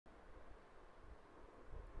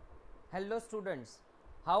Hello students,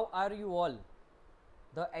 how are you all?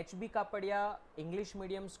 The HB Kapadia English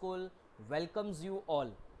Medium School welcomes you all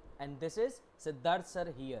and this is Siddharth sir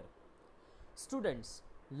here. Students,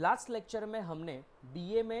 last lecture में हमने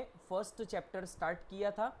BA में first chapter start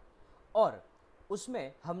किया था और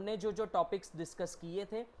उसमें हमने जो topics discuss किए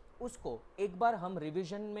थे उसको एक बार हम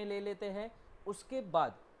रिवीजन में ले लेते हैं। उसके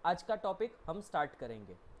बाद आज का टॉपिक हम स्टार्ट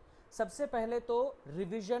करेंगे। सबसे पहले तो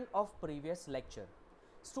revision of previous lecture.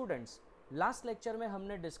 Students, last lecture में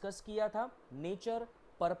हमने डिस्कस किया था nature,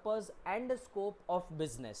 purpose and scope of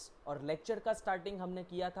business और लेक्चर का स्टार्टिंग हमने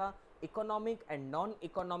किया था economic and non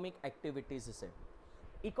economic activities से।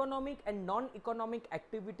 Economic and non economic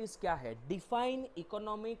activities क्या है? Define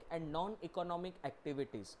economic and non economic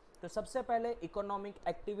activities. तो सबसे पहले economic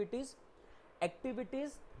activities,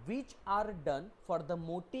 activities which are done for the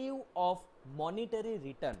motive of monetary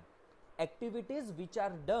return. Activities which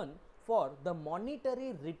are done for the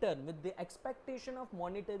monetary return with the expectation of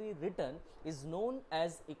monetary return is known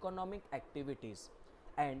as economic activities.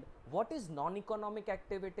 And what is non-economic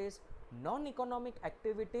activities? Non-economic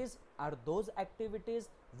activities are those activities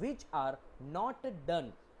which are not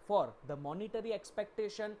done for the monetary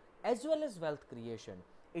expectation as well as wealth creation.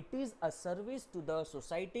 It is a service to the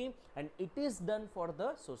society and it is done for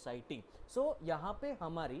the society. So यहाँ पे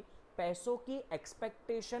हमारी पैसों की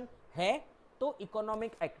expectation है तो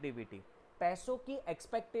economic activity, पैसों की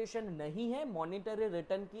expectation नहीं है, मॉनिटरी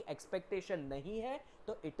रिटर्न की एक्सपेक्टेशन नहीं है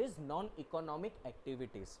तो it is non economic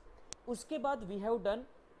activities. उसके बाद we have done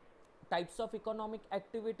types of economic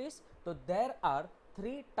activities. तो there are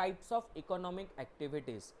 3 types of economic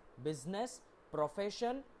activities: business,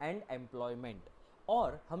 profession and employment.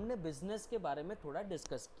 और हमने बिजनेस के बारे में थोड़ा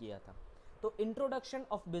डिस्कस किया था। तो इंट्रोडक्शन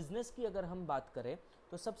ऑफ बिजनेस की अगर हम बात करें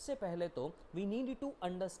तो सबसे पहले तो we need to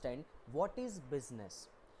understand what is business.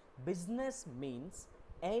 Business means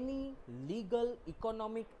any legal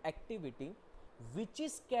economic activity which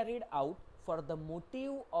is carried out for the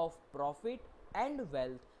motive of profit and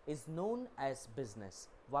wealth is known as business.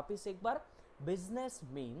 वापिस एक बार, business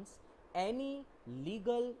means any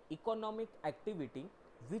legal economic activity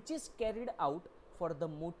which is carried out for the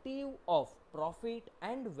motive of profit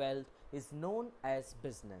and wealth is known as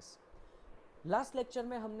business. Last lecture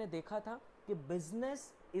में हमने देखा था कि business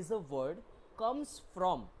is a word comes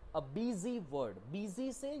from a busy word.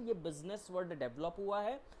 Busy से ये business word develop हुआ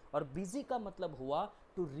है और बिजी का मतलब हुआ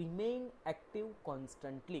to remain active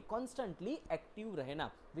constantly, constantly active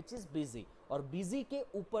रहना, विच इज बिजी। और बिजी के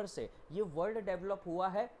ऊपर से ये वर्ड डेवलप हुआ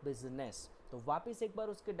है बिजनेस। तो वापिस एक बार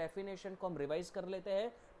उसके डेफिनेशन को हम रिवाइज कर लेते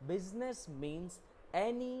हैं। Business means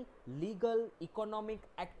any legal economic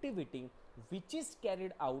activity which is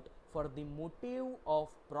carried out for the motive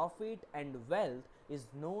of profit and wealth is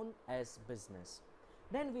known as business.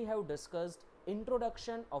 Then we have discussed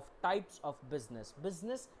introduction of types of business.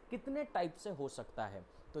 Business कितने type से हो सकता है?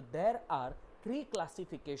 तो there are 3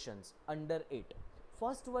 classifications under it.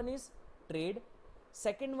 First one is trade,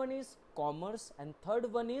 second one is commerce and third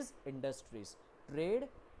one is industries. Trade,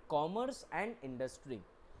 commerce and industry.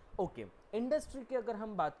 Okay, industry की अगर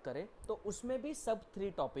हम बात करें तो उसमें भी सब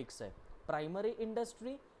 3 टॉपिक्स है: primary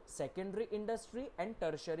industry, secondary industry and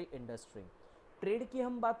tertiary industry. Trade की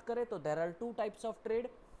हम बात करें तो there are 2 types of trade: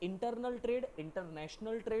 internal trade,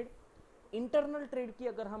 international trade. Internal trade की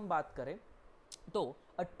अगर हम बात करें तो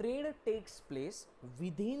अ trade takes place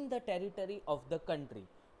with in the territory of the country.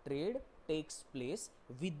 Trade takes place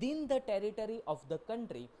with in the territory of the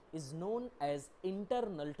country is known as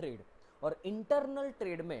internal trade. और internal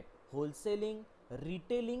trade में wholesaling,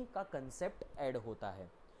 retailing का concept add होता है।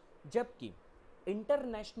 जबकि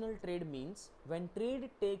international trade means when trade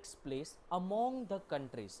takes place among the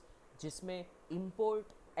countries, जिसमें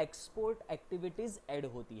import export activities add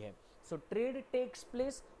होती है। So trade takes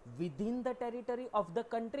place with in the territory of the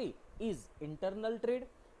country is internal trade.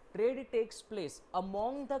 Trade takes place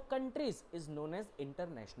among the countries is known as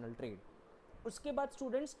international trade. उसके बाद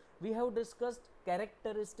students we have discussed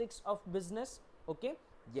characteristics of business. Okay,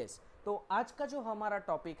 yes. तो आज का जो हमारा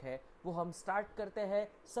topic है वो हम स्टार्ट करते हैं।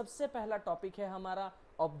 सबसे पहला टॉपिक है हमारा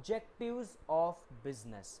ऑब्जेक्टिव्स ऑफ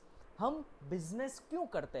बिजनेस। हम बिजनेस क्यों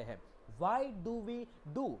करते हैं? Why do we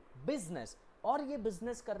do business? और ये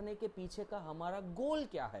बिजनेस करने के पीछे का हमारा गोल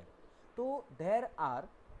क्या है? तो there are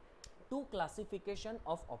 2 classification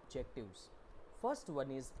of objectives. First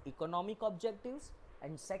one is economic objectives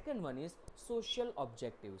and second one is social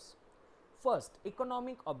objectives. First,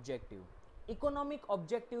 economic objective. Economic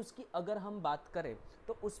objectives की अगर हम बात करें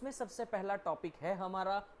तो उसमें सबसे पहला टॉपिक है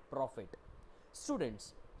हमारा प्रॉफिट।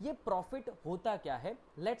 स्टूडेंट्स, ये प्रॉफिट होता क्या है?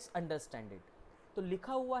 Let's understand it. तो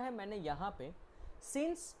लिखा हुआ है मैंने यहाँ पे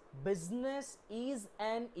Since business is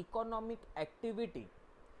an economic activity,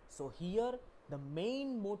 so here the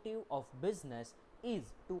main motive of business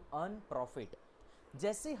is to earn profit.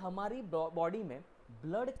 जैसे हमारी बॉडी में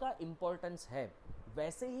ब्लड का इम्पोर्टेंस है,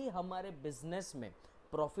 वैसे ही हमारे बिजनेस में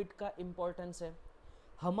प्रॉफिट का इम्पोर्टेंस है।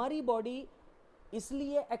 हमारी बॉडी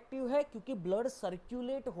इसलिए एक्टिव है क्योंकि ब्लड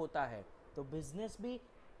सर्कुलेट होता है, तो बिजनेस भी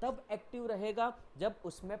तब एक्टिव रहेगा जब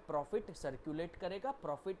उसमें प्रॉफिट सर्कुलेट करेगा,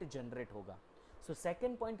 प्रॉफिट जनरेट होगा। सो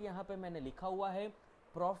सेकेंड पॉइंट यहाँ पे मैंने लिखा हुआ है,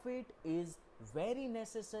 profit is very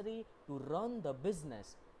necessary to run the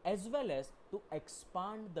business as well as to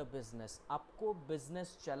expand the business. आपको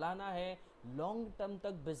बिजनेस चलाना है, लॉन्ग टर्म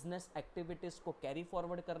तक बिजनेस एक्टिविटीज को कैरी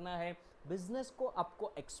फॉरवर्ड करना है, बिजनेस को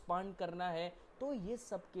आपको एक्सपांड करना है, तो ये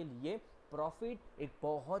सब के लिए प्रॉफिट एक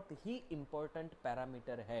बहुत ही इंपॉर्टेंट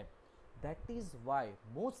पैरामीटर है। That is why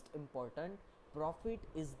most important profit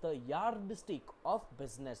is the yardstick of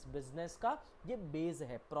business. Business का ये बेस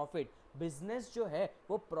है प्रॉफिट। बिजनेस जो है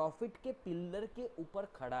वो प्रॉफिट के पिलर के ऊपर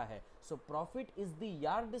खड़ा है। So profit is the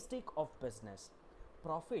yardstick of business.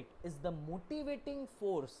 Profit is the motivating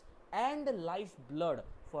force and life blood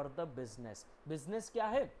for the business. Business क्या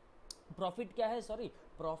है, प्रॉफिट क्या है, sorry,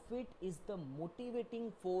 profit is the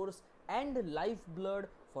motivating force and life blood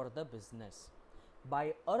for the business.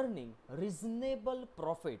 By earning reasonable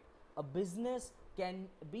profit a business can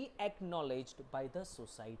be acknowledged by the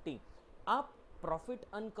society। आप profit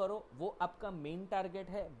earn करो, वो आपका main target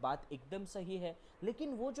है, बात एकदम सही है,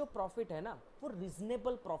 लेकिन वो जो प्रॉफिट है ना, वो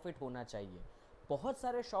रीजनेबल प्रॉफिट होना चाहिए। बहुत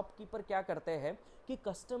सारे शॉपकीपर क्या करते हैं कि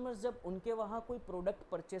कस्टमर्स जब उनके वहाँ कोई प्रोडक्ट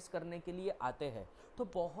परचेस करने के लिए आते हैं तो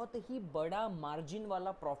बहुत ही बड़ा मार्जिन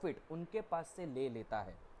वाला प्रॉफिट उनके पास से ले लेता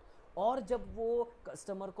है, और जब वो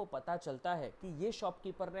कस्टमर को पता चलता है कि ये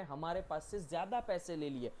शॉपकीपर ने हमारे पास से ज़्यादा पैसे ले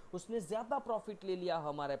लिए, उसने ज़्यादा प्रॉफिट ले लिया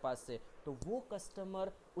हमारे पास से, तो वो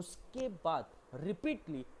कस्टमर उसके बाद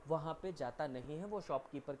रिपीटली वहाँ पे जाता नहीं है, वो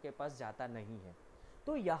शॉपकीपर के पास जाता नहीं है।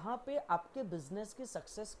 तो यहाँ पे आपके बिजनेस की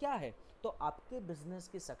सक्सेस क्या है, तो आपके बिजनेस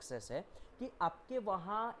की सक्सेस है कि आपके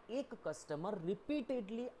वहाँ एक कस्टमर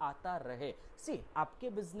रिपीटेडली आता रहे। सी, आपके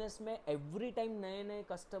बिजनेस में एवरी टाइम नए नए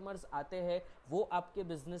कस्टमर्स आते हैं, वो आपके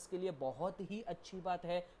बिजनेस के लिए बहुत ही अच्छी बात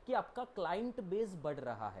है कि आपका क्लाइंट बेस बढ़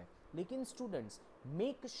रहा है। लेकिन स्टूडेंट्स,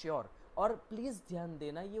 मेक श्योर, और प्लीज़ ध्यान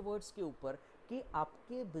देना ये वर्ड्स के ऊपर, कि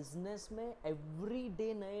आपके बिजनेस में एवरी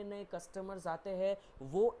डे नए नए कस्टमर्स आते हैं,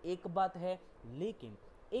 वो एक बात है, लेकिन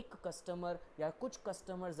एक कस्टमर या कुछ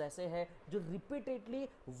कस्टमर्स ऐसे हैं जो रिपीटेडली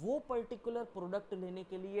वो पर्टिकुलर प्रोडक्ट लेने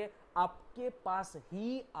के लिए आपके पास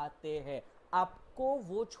ही आते हैं, आपको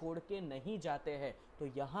वो छोड़ के नहीं जाते हैं। तो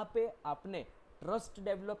यहाँ पे आपने ट्रस्ट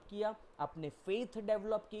डेवलप किया, आपने फेथ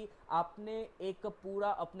डेवलप की, आपने एक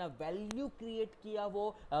पूरा अपना वैल्यू क्रिएट किया वो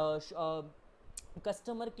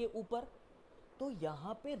कस्टमर के ऊपर। तो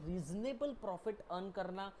यहाँ पे रीजनेबल प्रॉफिट अर्न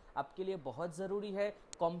करना आपके लिए बहुत ज़रूरी है,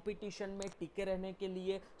 कंपटीशन में टिके रहने के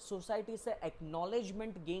लिए, सोसाइटी से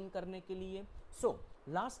एक्नॉलेजमेंट गेन करने के लिए। सो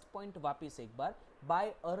लास्ट पॉइंट वापस एक बार,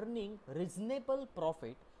 by earning reasonable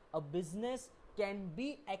profit a business can be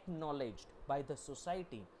acknowledged by the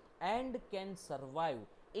society and can survive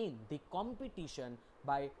in the competition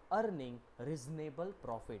by earning reasonable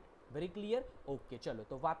profit. Very clear? Okay, चलो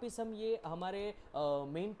तो वापस हम ये हमारे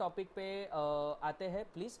मेन टॉपिक पे आते हैं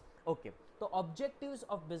प्लीज। ओके, तो ऑब्जेक्टिव्स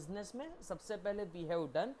ऑफ बिजनेस में सबसे पहले वी हैव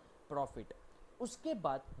डन प्रॉफिट, उसके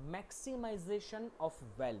बाद मैक्सिमाइजेशन ऑफ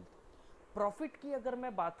वेल्थ। प्रॉफिट की अगर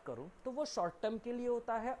मैं बात करूं तो वो शॉर्ट टर्म के लिए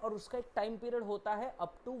होता है और उसका एक टाइम पीरियड होता है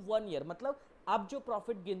अप टू 1 ईयर, मतलब आप जो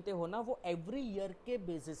प्रॉफिट गिनते हो ना वो एवरी ईयर के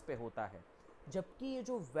बेसिस पे होता है। जबकि ये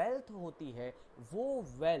जो वेल्थ होती है वो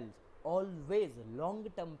वेल्थ ऑलवेज लॉन्ग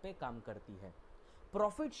टर्म पे काम करती है।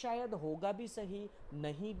 प्रॉफिट शायद होगा भी सही,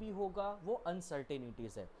 नहीं भी होगा, वो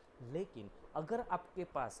अनसर्टेनिटीज है, लेकिन अगर आपके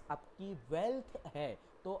पास आपकी वेल्थ है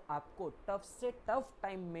तो आपको टफ से टफ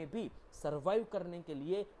टाइम में भी सर्वाइव करने के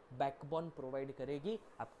लिए बैकबोन प्रोवाइड करेगी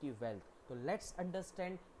आपकी वेल्थ। तो लेट्स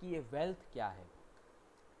अंडरस्टैंड कि ये वेल्थ क्या है।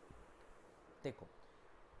 देखो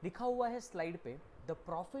लिखा हुआ है स्लाइड पे, the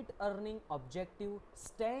profit earning objective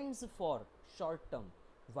stands for short term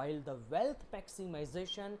while the wealth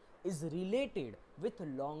maximization is related with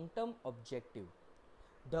long term objective.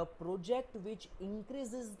 The project which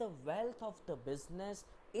increases the wealth of the business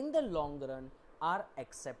in the long run are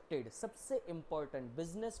accepted। सबसे important,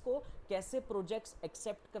 business को कैसे projects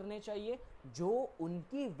accept करने चाहिए, जो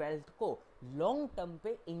उनकी wealth को long term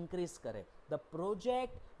पे increase करे। The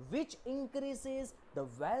project which increases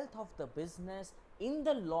the wealth of the business in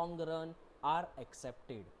the long run are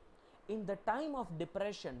accepted. In the time of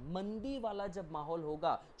depression, मंदी वाला जब माहौल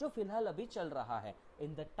होगा जो फिलहाल अभी चल रहा है,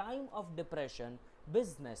 in the time of depression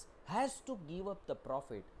business has to give up the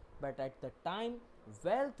profit but at the time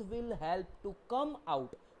wealth will help to come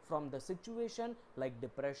out from the situation like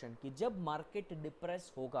depression, कि जब मार्केट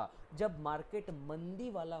डिप्रेस होगा, जब मार्केट मंदी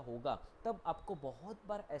वाला होगा, तब आपको बहुत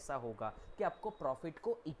बार ऐसा होगा कि आपको प्रॉफिट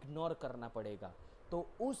को इग्नोर करना पड़ेगा। तो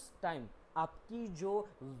उस टाइम आपकी जो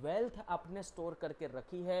वेल्थ आपने स्टोर करके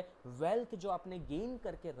रखी है, वेल्थ जो आपने गेन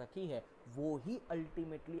करके रखी है, वो ही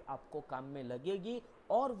अल्टीमेटली आपको काम में लगेगी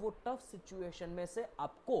और वो टफ सिचुएशन में से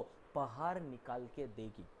आपको बाहर निकाल के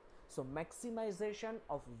देगी। सो मैक्सिमाइजेशन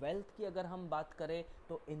ऑफ वेल्थ की अगर हम बात करें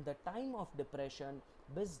तो in the time of depression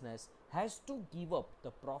business has to give up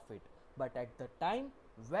the profit, but at the time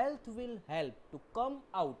wealth will help to come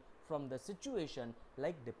out from the situation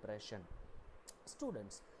like depression.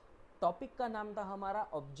 Students, topic का नाम था हमारा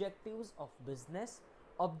objectives of business.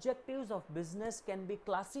 Objectives of business can be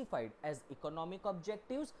classified as economic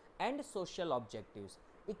objectives and social objectives.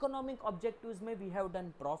 Economic objectives में we have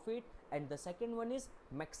done profit and the second one is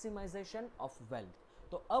maximization of wealth.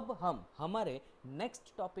 तो अब हम हमारे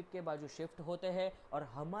next topic के बाजू shift होते हैं और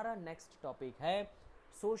हमारा नेक्स्ट टॉपिक है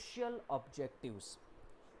सोशल ऑब्जेक्टिव्स।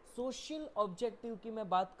 सोशल ऑब्जेक्टिव की मैं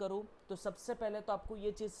बात करूं तो सबसे पहले तो आपको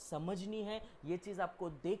ये चीज़ समझनी है, ये चीज़ आपको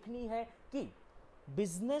देखनी है कि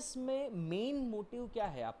बिजनेस में मेन मोटिव क्या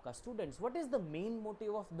है आपका। Students, what is the main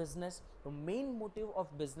motive of business? तो मेन मोटिव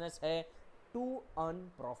ऑफ बिजनेस है टू अर्न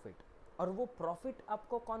प्रॉफिट, और वो प्रॉफिट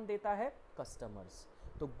आपको कौन देता है? कस्टमर्स।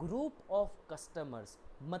 तो ग्रुप ऑफ कस्टमर्स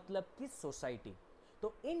मतलब कि सोसाइटी।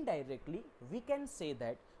 तो indirectly we can say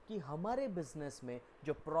that कि हमारे बिजनेस में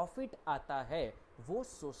जो प्रॉफिट आता है वो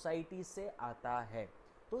सोसाइटी से आता है।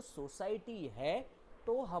 तो सोसाइटी है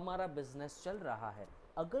तो हमारा बिजनेस चल रहा है।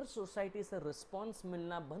 अगर सोसाइटी से रिस्पॉन्स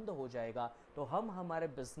मिलना बंद हो जाएगा तो हम हमारे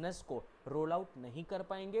बिजनेस को रोल आउट नहीं कर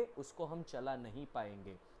पाएंगे, उसको हम चला नहीं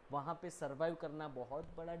पाएंगे, वहाँ पे सर्वाइव करना बहुत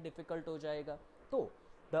बड़ा डिफिकल्ट हो जाएगा। तो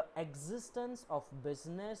the existence of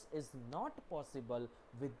business is not possible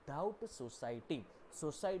without society.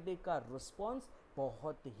 Society का रिस्पॉन्स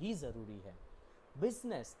बहुत ही ज़रूरी है।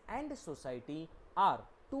 Business and society are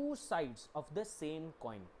two sides of the same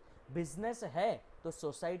coin. Business है तो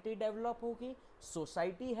सोसाइटी डेवलप होगी,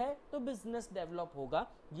 सोसाइटी है तो बिजनेस डेवलप होगा,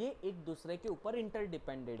 ये एक दूसरे के ऊपर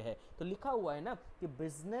इंटरडिपेंडेंट है। तो लिखा हुआ है ना कि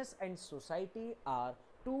business and society are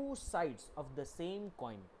two sides of the same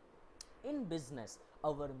coin. In business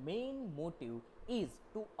hour main motive is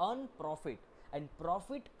to earn profit and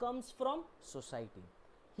profit comes from society.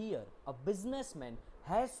 Here a businessman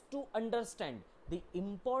has to understand the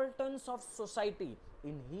importance of society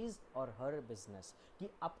in his or her business। कि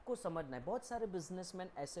आपको समझना है, बहुत सारे businessman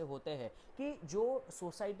ऐसे होते हैं कि जो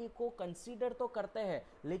सोसाइटी को कंसीडर तो करते हैं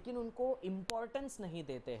लेकिन उनको इम्पोर्टेंस नहीं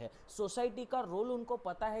देते हैं। सोसाइटी का रोल उनको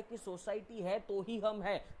पता है कि सोसाइटी है तो ही हम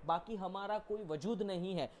हैं, बाकी हमारा कोई वजूद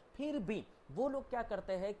नहीं है, फिर भी वो लोग क्या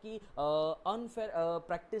करते हैं कि अनफेयर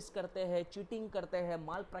प्रैक्टिस करते हैं, चीटिंग करते हैं,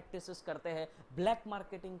 माल प्रैक्टिसेस करते हैं, ब्लैक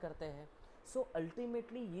मार्केटिंग करते हैं। सो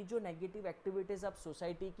अल्टीमेटली ये जो नेगेटिव एक्टिविटीज आप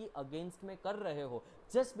सोसाइटी की अगेंस्ट में कर रहे हो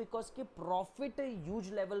जस्ट बिकॉज कि प्रॉफिट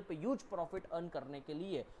ह्यूज लेवल पे, ह्यूज प्रॉफिट अर्न करने के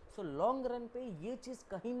लिए, सो लॉन्ग रन पे ये चीज़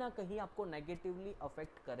कहीं ना कहीं आपको नेगेटिवली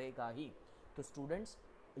अफेक्ट करेगा ही। तो स्टूडेंट्स,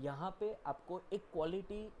 यहाँ पे आपको एक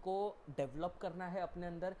क्वालिटी को डेवलप करना है अपने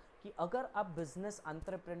अंदर कि अगर आप बिजनेस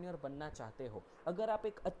एंटरप्रेन्योर बनना चाहते हो, अगर आप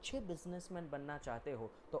एक अच्छे बिजनेसमैन बनना चाहते हो,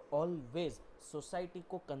 तो ऑलवेज सोसाइटी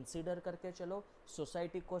को कंसीडर करके चलो,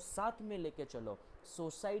 सोसाइटी को साथ में लेके चलो।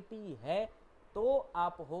 सोसाइटी है तो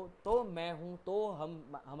आप हो, तो मैं हूँ, तो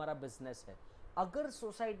हमारा बिजनेस है। अगर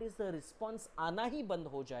सोसाइटी से रिस्पॉन्स आना ही बंद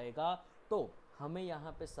हो जाएगा तो हमें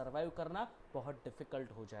यहाँ पे सर्वाइव करना बहुत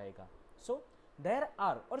डिफिकल्ट हो जाएगा। सो देयर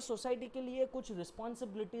आर, और सोसाइटी के लिए कुछ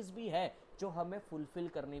रिस्पॉन्सिबिलिटीज़ भी है जो हमें फुलफिल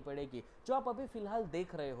करनी पड़ेगी, जो आप अभी फिलहाल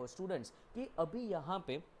देख रहे हो स्टूडेंट्स कि अभी यहाँ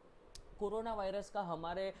पे कोरोना वायरस का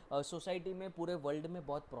हमारे सोसाइटी में, पूरे वर्ल्ड में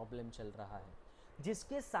बहुत प्रॉब्लम चल रहा है,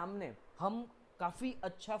 जिसके सामने हम काफ़ी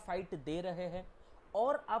अच्छा फाइट दे रहे हैं।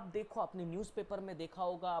 और आप देखो, आपने न्यूज़पेपर में देखा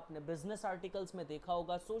होगा, आपने बिजनेस आर्टिकल्स में देखा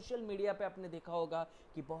होगा, सोशल मीडिया पे आपने देखा होगा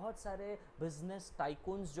कि बहुत सारे बिजनेस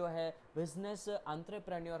टाइकून्स जो है, बिजनेस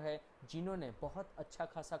एंटरप्रेन्योर है, जिन्होंने बहुत अच्छा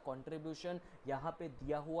खासा कंट्रीब्यूशन यहाँ पे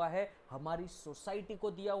दिया हुआ है, हमारी सोसाइटी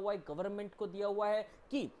को दिया हुआ है, गवर्नमेंट को दिया हुआ है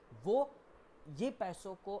कि वो ये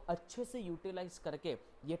पैसों को अच्छे से यूटिलाइज करके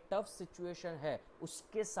ये टफ सिचुएशन है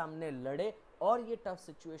उसके सामने लड़े और ये टफ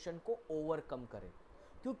सिचुएशन को ओवरकम करे।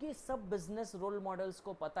 क्योंकि सब बिजनेस रोल मॉडल्स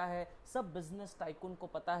को पता है, सब बिजनेस टाइकून को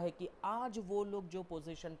पता है कि आज वो लोग जो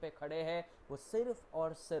पोजीशन पे खड़े हैं वो सिर्फ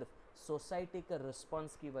और सिर्फ सोसाइटी के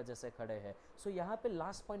रिस्पॉन्स की वजह से खड़े हैं। सो यहाँ पे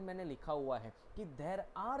लास्ट पॉइंट मैंने लिखा हुआ है कि there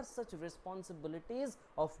are such responsibilities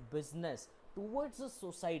of business towards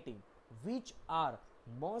society which are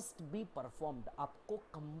must be performed, आपको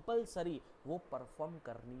कंपलसरी वो परफॉर्म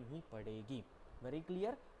करनी ही पड़ेगी। Very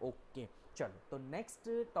clear? ओके, चलो तो नेक्स्ट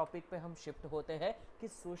टॉपिक पे हम शिफ्ट होते हैं कि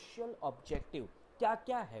सोशल ऑब्जेक्टिव क्या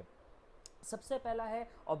क्या है। सबसे पहला है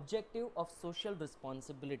ऑब्जेक्टिव ऑफ सोशल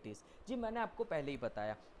रिस्पॉन्सिबिलिटीज। जी मैंने आपको पहले ही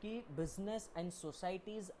बताया कि business and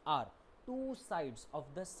societies are two sides of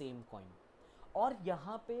the same coin, और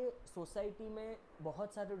यहाँ पे सोसाइटी में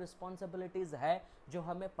बहुत सारी रिस्पॉन्सिबिलिटीज़ है जो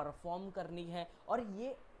हमें परफॉर्म करनी है, और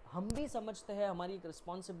ये हम भी समझते हैं हमारी एक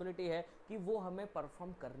रिस्पॉन्सिबिलिटी है कि वो हमें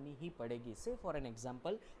परफॉर्म करनी ही पड़ेगी। से फॉर एन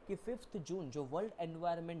एग्जांपल कि 5 जून जो वर्ल्ड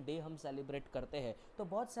एनवायरनमेंट डे हम सेलिब्रेट करते हैं, तो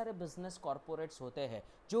बहुत सारे बिजनेस कॉरपोरेट्स होते हैं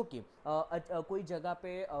जो कि कोई जगह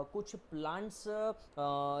पे कुछ प्लांट्स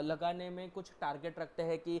लगाने में कुछ टारगेट रखते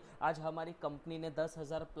हैं कि आज हमारी कंपनी ने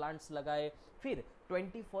 10,000 प्लांट्स लगाए। फिर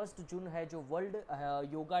 21 जून है जो वर्ल्ड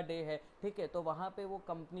योगा डे है, ठीक है, तो वहाँ पे वो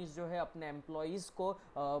कंपनीज जो है अपने एम्प्लॉयज़ को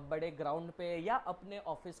बड़े ग्राउंड पे या अपने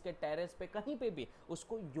ऑफिस के टेरेस पे कहीं पे भी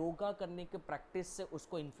उसको योगा करने के प्रैक्टिस से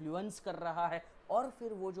उसको इन्फ्लुएंस कर रहा है, और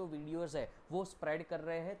फिर वो जो वीडियोस है वो स्प्रेड कर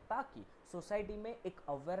रहे हैं ताकि सोसाइटी में एक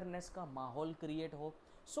अवेयरनेस का माहौल क्रिएट हो।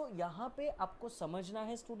 सो यहाँ पे आपको समझना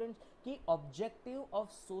है स्टूडेंट्स कि ऑब्जेक्टिव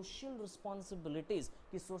ऑफ सोशल रिस्पॉन्सिबिलिटीज,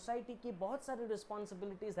 कि सोसाइटी की बहुत सारी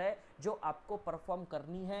रिस्पॉन्सिबिलिटीज है जो आपको परफॉर्म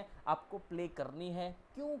करनी है, आपको प्ले करनी है,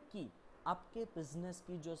 क्योंकि आपके बिजनेस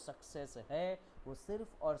की जो सक्सेस है वो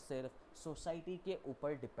सिर्फ और सिर्फ सोसाइटी के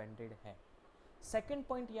ऊपर डिपेंडेड है। सेकेंड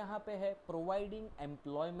पॉइंट यहाँ पे है प्रोवाइडिंग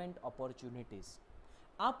एम्प्लॉयमेंट अपॉर्चुनिटीज।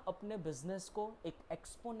 आप अपने बिजनेस को एक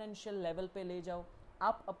एक्सपोनेंशियल लेवल पे ले जाओ,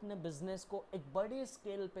 आप अपने बिजनेस को एक बड़े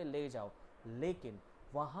स्केल पे ले जाओ, लेकिन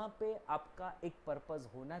वहाँ पे आपका एक पर्पस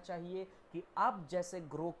होना चाहिए कि आप जैसे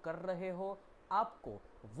ग्रो कर रहे हो, आपको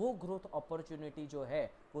वो ग्रोथ अपॉर्चुनिटी जो है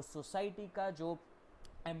वो सोसाइटी का जो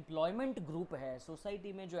एम्प्लॉयमेंट ग्रुप है,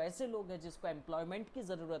 सोसाइटी में जो ऐसे लोग हैं जिसको एम्प्लॉयमेंट की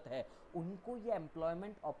ज़रूरत है, उनको ये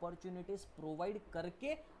एम्प्लॉयमेंट अपॉर्चुनिटीज़ प्रोवाइड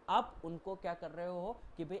करके आप उनको क्या कर रहे हो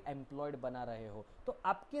कि भाई एम्प्लॉयड बना रहे हो। तो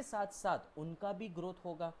आपके साथ साथ उनका भी ग्रोथ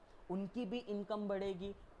होगा, उनकी भी इनकम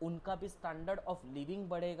बढ़ेगी, उनका भी स्टैंडर्ड ऑफ लिविंग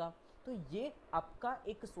बढ़ेगा। तो ये आपका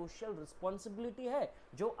एक सोशल रिस्पॉन्सिबिलिटी है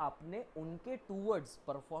जो आपने उनके टूवर्ड्स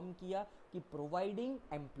परफॉर्म किया कि प्रोवाइडिंग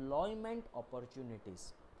एम्प्लॉयमेंट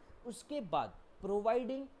अपॉर्चुनिटीज़। उसके बाद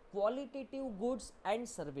providing qualitative goods and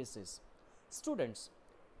services. Students,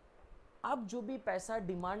 आप जो भी पैसा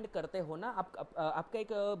डिमांड करते हो ना, आपका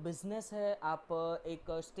एक बिजनेस है, आप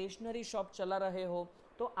एक स्टेशनरी शॉप चला रहे हो,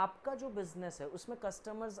 तो आपका जो बिजनेस है उसमें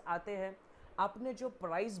कस्टमर्स आते हैं, आपने जो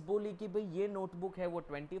प्राइस बोली कि भाई ये नोटबुक है वो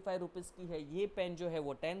 25 रुपीज़ की है, ये पेन जो है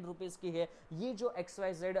वो 10 रुपीज़ की है, ये जो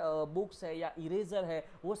XYZ बुक्स है या इरेजर है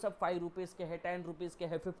वो सब 5 रुपीज़ के है, 10 रुपीज़ के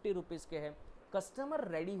है, 50 रुपीज़ के है, कस्टमर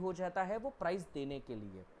रेडी हो जाता है वो प्राइस देने के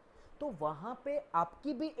लिए। तो वहाँ पे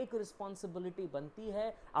आपकी भी एक रिस्पॉन्सिबिलिटी बनती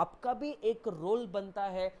है, आपका भी एक रोल बनता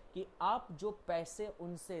है कि आप जो पैसे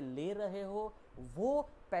उनसे ले रहे हो वो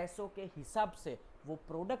पैसों के हिसाब से वो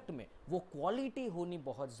प्रोडक्ट में वो क्वालिटी होनी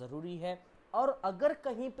बहुत ज़रूरी है। और अगर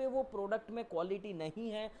कहीं पे वो प्रोडक्ट में क्वालिटी नहीं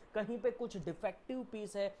है, कहीं पे कुछ डिफेक्टिव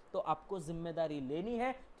पीस है, तो आपको जिम्मेदारी लेनी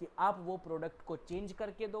है कि आप वो प्रोडक्ट को चेंज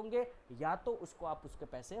करके दोगे या तो उसको आप उसके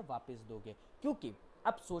पैसे वापस दोगे। क्योंकि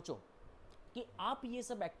अब सोचो कि आप ये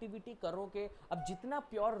सब एक्टिविटी करोगे, अब जितना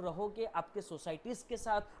प्योर रहोगे आपके सोसाइटीज़ के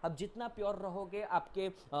साथ, अब जितना प्योर रहोगे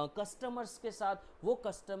आपके कस्टमर्स के साथ, वो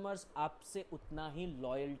कस्टमर्स आपसे उतना ही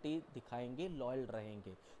लॉयल्टी दिखाएंगे, लॉयल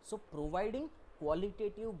रहेंगे। सो providing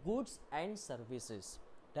qualitative goods and services.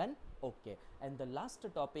 Done? Okay. And the last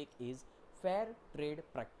topic is fair trade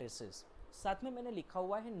practices. साथ में मैंने लिखा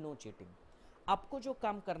हुआ है नो चीटिंग। आपको जो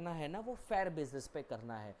काम करना है ना वो फेयर बेसिस पे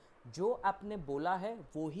करना है, जो आपने बोला है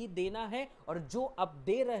वो ही देना है, और जो आप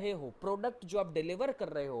दे रहे हो प्रोडक्ट जो आप डिलीवर कर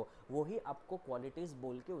रहे हो वो ही आपको क्वालिटीज़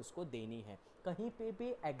बोल के उसको देनी है। कहीं पे भी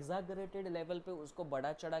एग्जागरेटेड लेवल पे उसको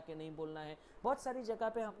बढ़ा चढ़ा के नहीं बोलना है। बहुत सारी जगह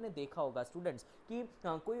पे आपने देखा होगा स्टूडेंट्स कि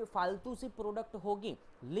कोई फालतू सी प्रोडक्ट होगी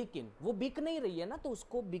लेकिन वो बिक नहीं रही है ना, तो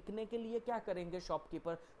उसको बिकने के लिए क्या करेंगे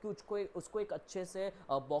शॉपकीपर कि उसको एक अच्छे से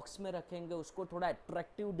बॉक्स में रखेंगे, उसको थोड़ा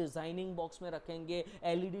अट्रैक्टिव डिज़ाइनिंग बॉक्स में रखेंगे,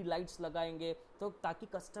 LED लाइट्स लगाएंगे, तो ताकि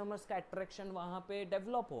कस्टमर्स का अट्रैक्शन वहाँ पे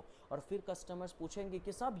डेवलप हो, और फिर कस्टमर्स पूछेंगे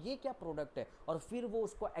कि साहब ये क्या प्रोडक्ट है, और फिर वो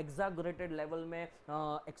उसको एग्जागरेटेड लेवल में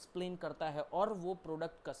एक्सप्लेन करता है और वो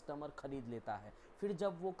प्रोडक्ट कस्टमर खरीद लेता है। फिर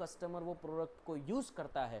जब वो कस्टमर वो प्रोडक्ट को यूज़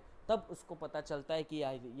करता है तब उसको पता चलता है कि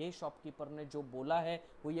ये शॉपकीपर ने जो बोला है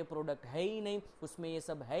वो ये प्रोडक्ट है ही नहीं, उसमें ये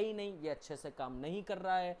सब है ही नहीं, ये अच्छे से काम नहीं कर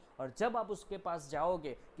रहा है। और जब आप उसके पास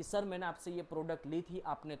जाओगे कि सर मैंने आपसे ये प्रोडक्ट ली थी,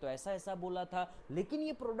 आपने तो ऐसा ऐसा बोला था, लेकिन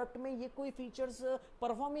ये प्रोडक्ट में ये कोई फीचर्स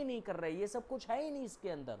परफॉर्म ही नहीं कर रहे, ये सब कुछ है ही नहीं इसके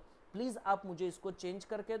अंदर, प्लीज़ आप मुझे इसको चेंज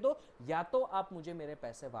करके दो, या तो आप मुझे मेरे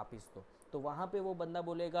पैसे वापस दो। तो वहाँ पे वो बंदा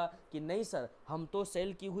बोलेगा कि नहीं सर, हम तो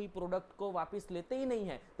सेल की हुई प्रोडक्ट को वापस लेते ही नहीं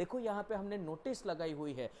है, देखो यहाँ पे हमने नोटिस लगाई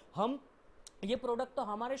हुई है, हम ये प्रोडक्ट तो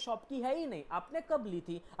हमारे शॉप की है ही नहीं, आपने कब ली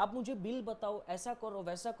थी, आप मुझे बिल बताओ, ऐसा करो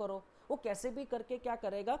वैसा करो। वो कैसे भी करके क्या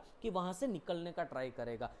करेगा कि वहां से निकलने का ट्राई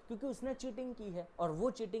करेगा, क्योंकि उसने चीटिंग की है और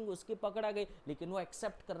वो चीटिंग उसकी पकड़ा गई, लेकिन वो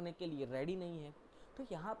एक्सेप्ट करने के लिए रेडी नहीं है। तो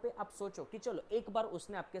यहाँ पे आप सोचो कि चलो एक बार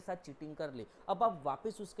उसने आपके साथ चीटिंग कर ली, अब आप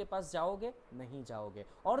वापस उसके पास जाओगे, नहीं जाओगे।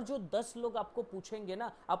 और जो 10 लोग आपको पूछेंगे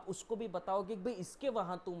ना, आप उसको भी बताओगे कि भाई इसके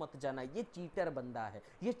वहां तू मत जाना, ये चीटर बंदा है,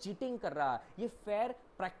 ये चीटिंग कर रहा है, ये फेयर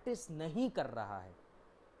प्रैक्टिस नहीं कर रहा है।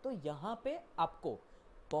 तो यहाँ पे आपको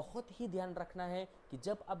बहुत ही ध्यान रखना है कि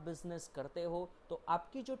जब आप बिजनेस करते हो तो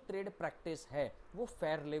आपकी जो ट्रेड प्रैक्टिस है वो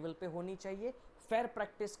फेयर लेवल पे होनी चाहिए। फेयर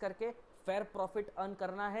प्रैक्टिस करके फेयर प्रॉफिट अर्न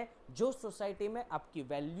करना है, जो सोसाइटी में आपकी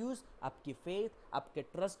वैल्यूज, आपकी फेथ, आपके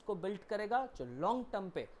ट्रस्ट को बिल्ड करेगा, जो लॉन्ग टर्म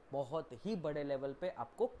पे बहुत ही बड़े लेवल पे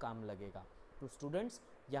आपको काम लगेगा। तो स्टूडेंट्स,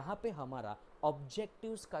 यहाँ पे हमारा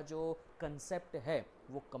ऑब्जेक्टिव्स का जो कंसेप्ट है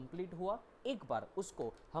वो कंप्लीट हुआ। एक बार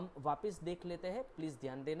उसको हम वापस देख लेते हैं, प्लीज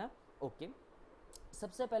ध्यान देना। ओके,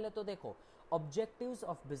 सबसे पहले तो देखो ऑब्जेक्टिव्स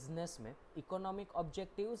ऑफ बिजनेस में economic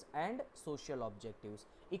objectives and social objectives.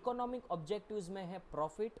 Economic objectives में है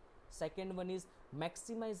profit, second one is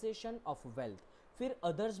maximization of wealth, फिर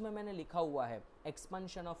अदर्स में मैंने लिखा हुआ है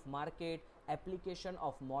expansion of market, application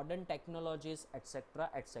of modern technologies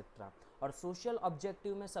etcetera etcetera. और सोशल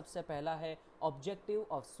ऑब्जेक्टिव में सबसे पहला है objective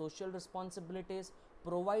of social responsibilities,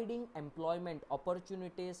 providing employment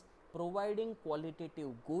opportunities, providing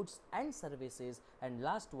qualitative goods and services, and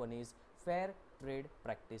last one is fair trade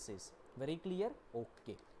practices. Very clear?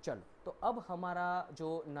 Okay, चलो तो अब हमारा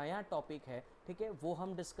जो नया टॉपिक है, ठीक है, वो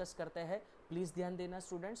हम डिस्कस करते हैं। प्लीज़ ध्यान देना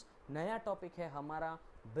स्टूडेंट्स, नया टॉपिक है हमारा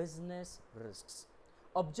बिजनेस रिस्क्स।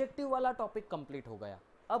 ऑब्जेक्टिव वाला टॉपिक कंप्लीट हो गया,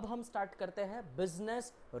 अब हम स्टार्ट करते हैं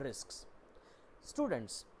बिजनेस रिस्क्स।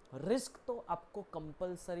 स्टूडेंट्स, रिस्क तो आपको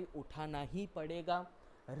कंपलसरी उठाना ही पड़ेगा।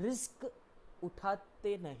 रिस्क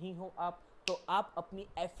उठाते नहीं हो आप तो आप अपनी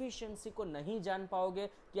एफिशिएंसी को नहीं जान पाओगे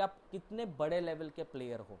कि आप कितने बड़े लेवल के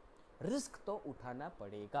प्लेयर हो। रिस्क तो उठाना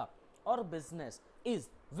पड़ेगा, और business is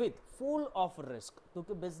with full of risk,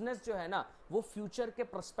 क्योंकि बिजनेस जो है ना वो फ्यूचर के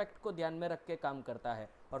प्रोस्पेक्ट को ध्यान में रख के काम करता है,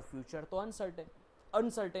 और फ्यूचर तो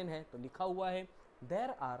अनसर्टेन है। तो लिखा हुआ है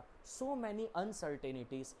there are so many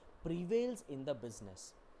uncertainties prevails in the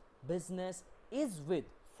business, business is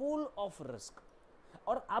with full of risk.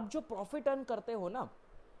 और आप जो प्रॉफिट अर्न करते हो ना,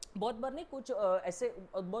 बहुत बार नहीं कुछ ऐसे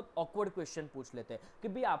बहुत ऑकवर्ड क्वेश्चन पूछ लेते हैं कि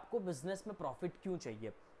भाई आपको बिजनेस में प्रॉफिट क्यों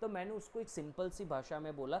चाहिए। तो मैंने उसको एक सिंपल सी भाषा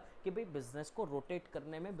में बोला कि भाई बिजनेस को रोटेट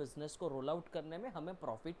करने में, बिजनेस को रोल आउट करने में हमें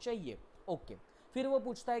प्रॉफिट चाहिए। ओके, फिर वो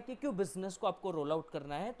पूछता है कि क्यों बिजनेस को आपको रोल आउट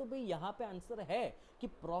करना है, तो भाई यहाँ पे आंसर है कि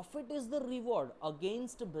profit is the reward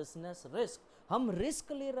against business risk. हम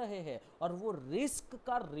रिस्क ले रहे हैं और वो रिस्क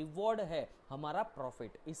का रिवॉर्ड है हमारा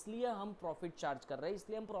प्रॉफिट, इसलिए हम प्रॉफिट चार्ज कर रहे हैं,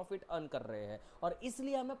 इसलिए हम प्रॉफिट अर्न कर रहे हैं, और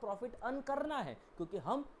इसलिए हमें प्रॉफिट अर्न करना है क्योंकि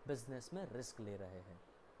हम बिजनेस में रिस्क ले रहे हैं।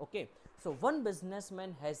 Okay, so one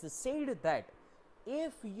businessman has said that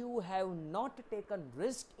if you have not taken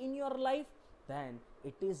risk in your life then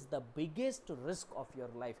it is the biggest risk of your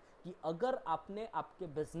life। कि अगर आपने आपके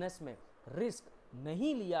बिजनेस में रिस्क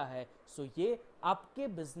नहीं लिया है सो ये आपके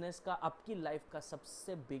बिजनेस का, आपकी लाइफ का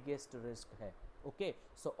सबसे बिगेस्ट रिस्क है। ओके,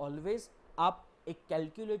 सो ऑलवेज आप एक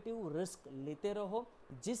कैलकुलेटिव रिस्क लेते रहो,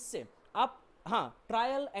 जिससे आप, हाँ,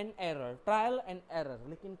 ट्रायल एंड एरर,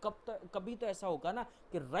 लेकिन कभी तो ऐसा होगा ना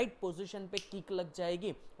कि राइट पोजीशन पे किक लग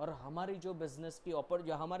जाएगी और हमारी जो बिजनेस की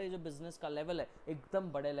जो हमारे जो बिजनेस का लेवल है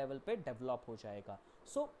एकदम बड़े लेवल पे डेवलप हो जाएगा।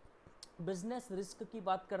 सो बिजनेस रिस्क की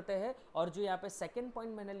बात करते हैं, और जो यहाँ पे सेकेंड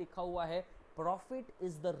पॉइंट मैंने लिखा हुआ है profit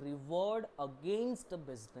is the reward against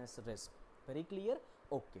business risk. Very clear?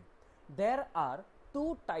 Okay, there are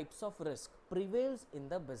two types of risk prevails in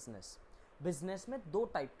the business. Business में दो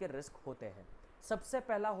टाइप के रिस्क होते हैं। सबसे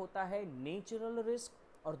पहला होता है नेचुरल रिस्क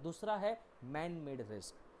और दूसरा है मैन मेड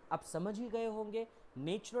रिस्क। आप समझ ही गए होंगे,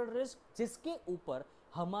 नेचुरल रिस्क जिसके ऊपर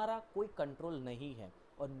हमारा कोई कंट्रोल नहीं है,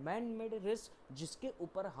 और मैन मेड रिस्क जिसके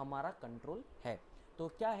ऊपर हमारा कंट्रोल है। तो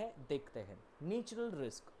क्या है देखते हैं। Natural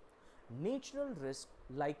risk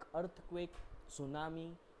like earthquake,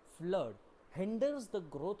 tsunami, flood hinders the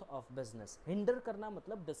growth of business. Hinder करना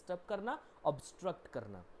मतलब डिस्टर्ब करना, ऑब्स्ट्रक्ट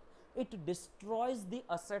करना। It destroys the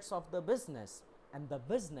assets of the business and the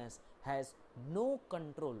business has no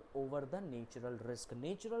control over the natural risk।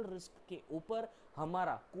 Natural risk के ऊपर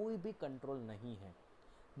हमारा कोई भी control नहीं है।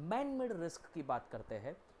 मैन मेड रिस्क की बात करते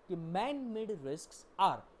हैं कि man made risk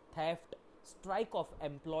are theft, strike off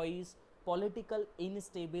employees, political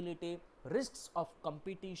instability, risks of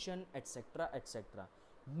competition, etc., etc.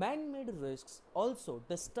 Man-made risks also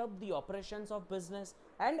disturb the operations of business,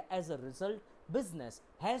 and as a result business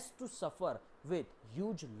has to suffer with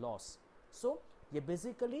huge loss. So ये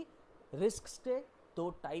basically risks के दो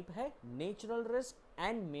type है, natural risk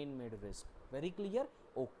and main made risk. Very clear?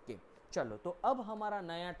 Okay, चलो तो अब हमारा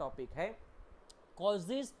नया topic है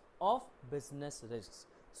causes of business risk.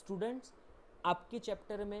 Students, आपके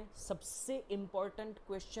चैप्टर में सबसे important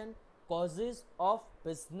question causes of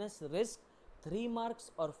business risk, 3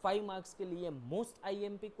 marks और 5 मार्क्स के लिए मोस्ट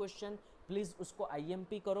आईएमपी क्वेश्चन. प्लीज उसको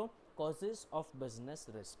आईएमपी करो, कॉजेज ऑफ बिजनेस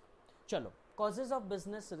रिस्क. चलो, कॉजेज ऑफ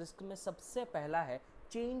बिजनेस रिस्क में सबसे पहला है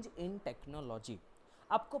चेंज इन टेक्नोलॉजी.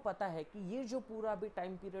 आपको पता है कि ये जो पूरा भी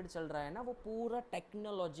टाइम पीरियड चल रहा है ना, वो पूरा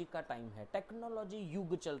टेक्नोलॉजी का टाइम है, टेक्नोलॉजी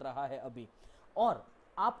युग चल रहा है अभी. और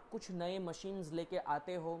आप कुछ नए मशीन्स लेके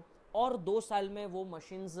आते हो और 2 साल में वो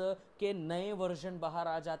मशीन्स के नए वर्जन बाहर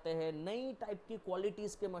आ जाते हैं, नई टाइप की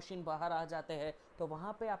क्वालिटीज़ के मशीन बाहर आ जाते हैं. तो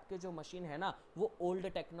वहाँ पे आपके जो मशीन है ना, वो ओल्ड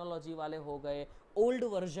टेक्नोलॉजी वाले हो गए, ओल्ड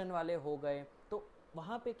वर्जन वाले हो गए. तो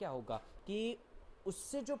वहाँ पे क्या होगा कि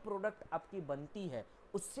उससे जो प्रोडक्ट आपकी बनती है,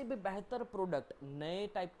 उससे भी बेहतर प्रोडक्ट नए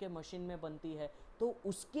टाइप के मशीन में बनती है. तो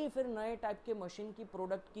उसकी फिर नए टाइप के मशीन की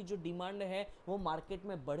प्रोडक्ट की जो डिमांड है वो मार्केट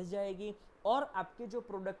में बढ़ जाएगी, और आपके जो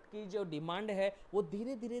प्रोडक्ट की जो डिमांड है वो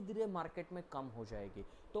धीरे धीरे धीरे मार्केट में कम हो जाएगी.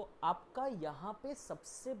 तो आपका यहाँ पे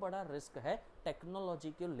सबसे बड़ा रिस्क है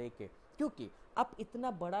टेक्नोलॉजी को लेके, क्योंकि आप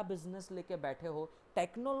इतना बड़ा बिजनेस लेके बैठे हो,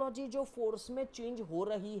 टेक्नोलॉजी जो फोर्स में चेंज हो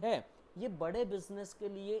रही है, ये बड़े बिजनेस के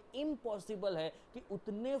लिए इम्पॉसिबल है कि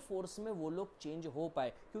उतने फोर्स में वो लोग चेंज हो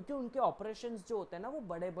पाए, क्योंकि उनके ऑपरेशंस जो होते हैं ना वो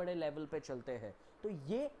बड़े बड़े लेवल पे चलते हैं. तो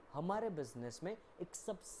ये हमारे बिजनेस में एक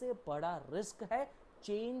सबसे बड़ा रिस्क है,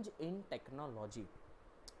 change in technology.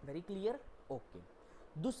 Very clear? Okay.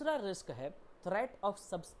 दूसरा रिस्क है threat of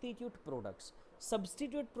substitute products.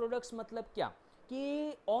 Substitute products मतलब क्या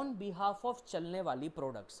कि ऑन बिहाफ ऑफ चलने वाली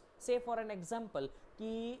प्रोडक्ट्स. से फॉर एन एग्जांपल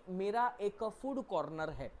कि मेरा एक फूड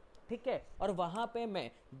कॉर्नर है, ठीक है, और वहाँ पे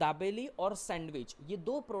मैं दाबेली और सैंडविच ये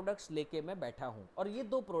 2 प्रोडक्ट्स लेके मैं बैठा हूँ, और ये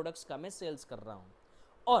 2 प्रोडक्ट्स का मैं सेल्स कर रहा हूँ.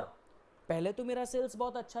 और पहले तो मेरा सेल्स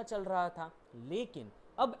बहुत अच्छा चल रहा था, लेकिन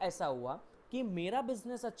अब ऐसा हुआ कि मेरा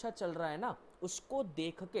बिजनेस अच्छा चल रहा है ना, उसको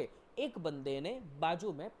देख के एक बंदे ने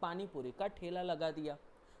बाजू में पानी पूरी का ठेला लगा दिया.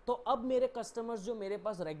 तो अब मेरे कस्टमर्स जो मेरे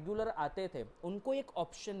पास रेगुलर आते थे, उनको एक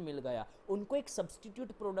ऑप्शन मिल गया, उनको एक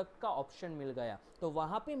सब्स्टिट्यूट प्रोडक्ट का ऑप्शन मिल गया. तो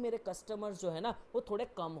वहाँ पे मेरे कस्टमर्स जो है ना वो थोड़े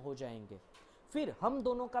कम हो जाएंगे. फिर हम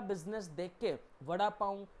दोनों का बिजनेस देख के वड़ा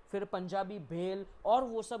पाव, फिर पंजाबी भेल, और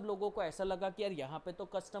वो सब लोगों को ऐसा लगा कि यार यहाँ पे तो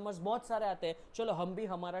कस्टमर्स बहुत सारे आते हैं, चलो हम भी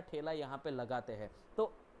हमारा ठेला यहाँ पे लगाते हैं.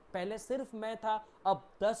 तो पहले सिर्फ मैं था, अब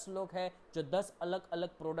 10 लोग हैं जो 10 अलग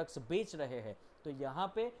अलग प्रोडक्ट्स बेच रहे हैं. तो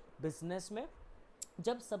यहाँ पे बिजनेस में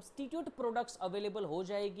जब सब्स्टिट्यूट प्रोडक्ट्स अवेलेबल हो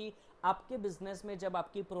जाएगी आपके बिजनेस में, जब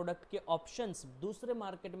आपकी प्रोडक्ट के ऑप्शंस दूसरे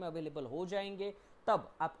मार्केट में अवेलेबल हो जाएंगे,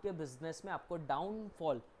 तब आपके बिजनेस में आपको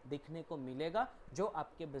डाउनफॉल देखने को मिलेगा, जो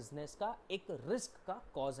आपके बिजनेस का एक रिस्क का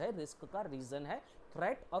कॉज है, रिस्क का रीजन है,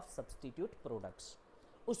 थ्रेट ऑफ सब्स्टिट्यूट प्रोडक्ट्स.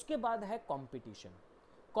 उसके बाद है कंपटीशन.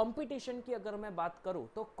 कंपटीशन की अगर मैं बात करूं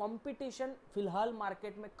तो कंपटीशन फिलहाल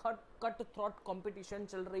मार्केट में कट थ्रोट कंपटीशन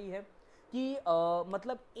चल रही है कि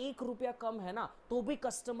मतलब 1 रुपया कम है ना तो भी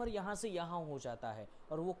कस्टमर यहाँ से यहाँ हो जाता है.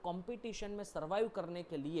 और वो कंपटीशन में सर्वाइव करने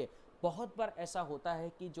के लिए बहुत बार ऐसा होता है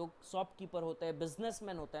कि जो शॉपकीपर होते हैं,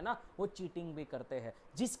 बिजनेसमैन होते हैं ना, वो चीटिंग भी करते हैं,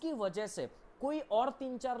 जिसकी वजह से कोई और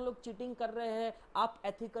 3-4 लोग चीटिंग कर रहे हैं, आप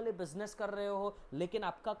एथिकली बिजनेस कर रहे हो, लेकिन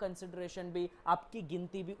आपका कंसिडरेशन भी, आपकी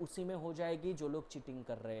गिनती भी उसी में हो जाएगी जो लोग चीटिंग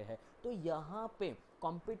कर रहे हैं. तो यहाँ पे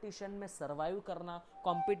कंपटीशन में सर्वाइव करना,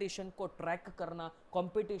 कंपटीशन को ट्रैक करना,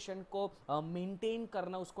 कंपटीशन को मेंटेन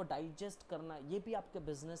करना, उसको डाइजेस्ट करना, ये भी आपके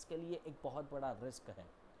बिजनेस के लिए एक बहुत बड़ा रिस्क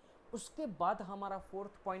है. उसके बाद हमारा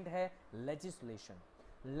 4th पॉइंट है लेजिस्लेशन.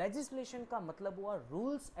 लेजिस्लेशन का मतलब हुआ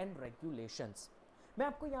रूल्स एंड रेगुलेशंस. मैं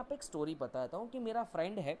आपको यहाँ पे एक स्टोरी बताता हूँ कि मेरा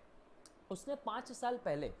फ्रेंड है, उसने 5 साल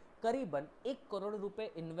पहले करीबन 1 करोड़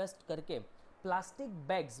रुपए इन्वेस्ट करके प्लास्टिक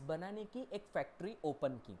बैग्स बनाने की एक फैक्ट्री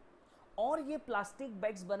ओपन की. और ये प्लास्टिक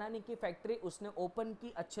बैग्स बनाने की फैक्ट्री उसने ओपन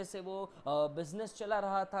की, अच्छे से वो बिजनेस चला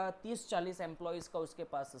रहा था, 30-40 एम्प्लॉयज़ का उसके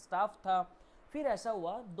पास स्टाफ था. फिर ऐसा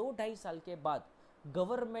हुआ 2-2.5 साल के बाद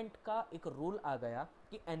गवर्नमेंट का एक रूल आ गया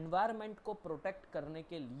कि एनवायरनमेंट को प्रोटेक्ट करने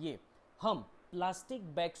के लिए हम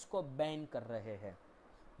प्लास्टिक बैग्स को बैन कर रहे हैं.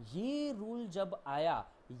 ये रूल जब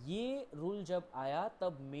आया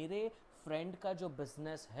तब मेरे फ्रेंड का जो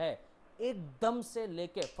बिजनेस है एकदम से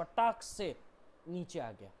लेके फटाक से नीचे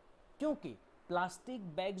आ गया, क्योंकि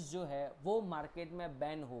प्लास्टिक बैग्स जो है वो मार्केट में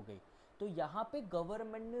बैन हो गई. तो यहाँ पे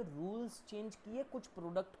गवर्नमेंट ने रूल्स चेंज किए कुछ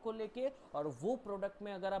प्रोडक्ट को लेके, और वो प्रोडक्ट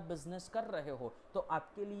में अगर आप बिजनेस कर रहे हो तो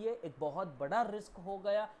आपके लिए एक बहुत बड़ा रिस्क हो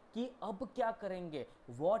गया कि अब क्या करेंगे,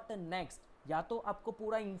 व्हाट नेक्स्ट। या तो आपको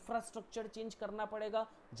पूरा इंफ्रास्ट्रक्चर चेंज करना पड़ेगा,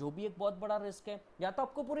 जो भी एक बहुत बड़ा रिस्क है, या तो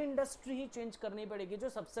आपको पूरी इंडस्ट्री ही चेंज करनी पड़ेगी, जो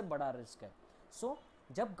सबसे बड़ा रिस्क है। सो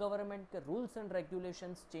जब गवर्नमेंट के रूल्स एंड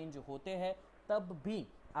रेगुलेशंस चेंज होते हैं तब भी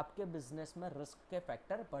आपके बिजनेस में रिस्क के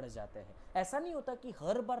फैक्टर बढ़ जाते हैं। ऐसा नहीं होता कि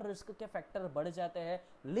हर बार रिस्क के फैक्टर बढ़ जाते हैं,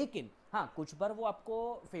 लेकिन हाँ, कुछ बार वो आपको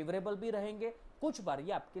फेवरेबल भी रहेंगे, कुछ बार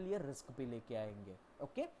ये आपके लिए रिस्क भी लेके आएंगे।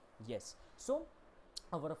 Okay, yes. So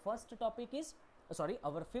our first topic is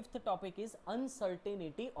our fifth topic is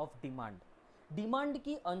uncertainty of demand। Demand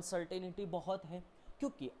की अनसर्टेनिटी बहुत है,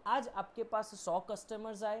 क्योंकि आज आपके पास 100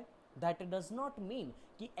 कस्टमर्स आए, दैट डज नॉट मीन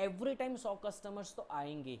कि एवरी टाइम 100 कस्टमर्स तो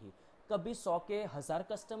आएंगे ही। कभी 100 के 1000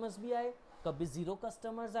 कस्टमर्स भी आए, कभी 0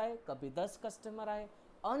 कस्टमर्स आए, कभी 10 कस्टमर आए।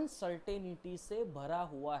 अनसर्टेनिटी से भरा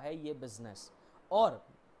हुआ है ये बिजनेस, और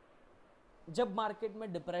जब मार्केट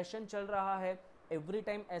में डिप्रेशन चल रहा है, एवरी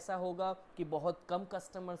टाइम ऐसा होगा कि बहुत कम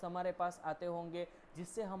कस्टमर्स हमारे पास आते होंगे,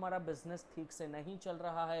 जिससे हमारा बिजनेस ठीक से नहीं चल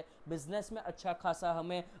रहा है, बिजनेस में अच्छा खासा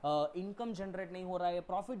हमें इनकम जनरेट नहीं हो रहा है,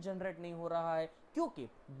 प्रॉफिट जनरेट नहीं हो रहा है, क्योंकि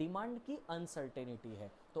डिमांड की अनसर्टेनिटी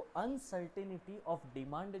है। तो अनसर्टेनिटी ऑफ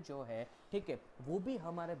डिमांड जो है, ठीक है, वो भी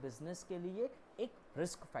हमारे बिजनेस के लिए एक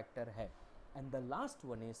रिस्क फैक्टर है। And the last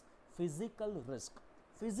one is physical risk.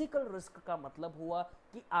 Physical risk का मतलब हुआ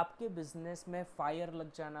कि आपके बिजनेस में फायर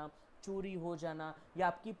लग जाना, चोरी हो जाना, या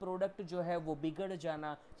आपकी प्रोडक्ट जो है वो बिगड़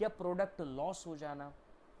जाना, या प्रोडक्ट लॉस हो जाना,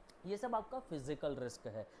 ये सब आपका फिजिकल रिस्क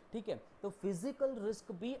है। ठीक है, तो फिजिकल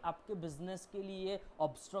रिस्क भी आपके बिजनेस के लिए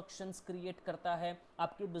ऑब्स्ट्रक्शंस क्रिएट करता है,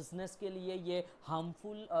 आपके बिजनेस के लिए ये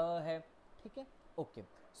हार्मफुल है। ठीक है, okay.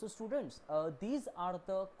 So students, these are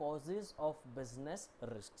the causes of business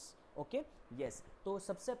risks. Okay, yes. तो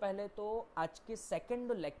सबसे पहले तो आज के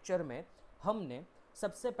सेकंड लेक्चर में हमने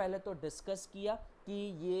सबसे पहले तो डिस्कस किया कि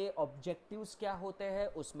ये ऑब्जेक्टिव्स क्या होते हैं,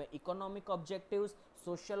 उसमें इकोनॉमिक ऑब्जेक्टिव्स,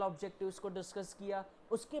 सोशल ऑब्जेक्टिव्स को डिस्कस किया।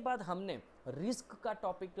 उसके बाद हमने रिस्क का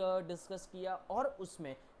टॉपिक डिस्कस किया, और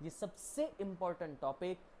उसमें ये सबसे important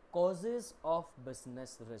topic causes of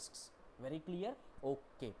business risks. Very clear?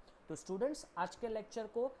 Okay. तो स्टूडेंट्स, आज के लेक्चर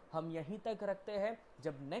को हम यहीं तक रखते हैं।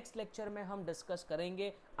 जब नेक्स्ट लेक्चर में हम डिस्कस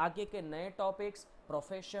करेंगे आगे के नए टॉपिक्स,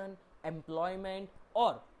 प्रोफेशन, एम्प्लॉयमेंट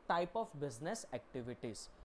और टाइप ऑफ बिजनेस एक्टिविटीज।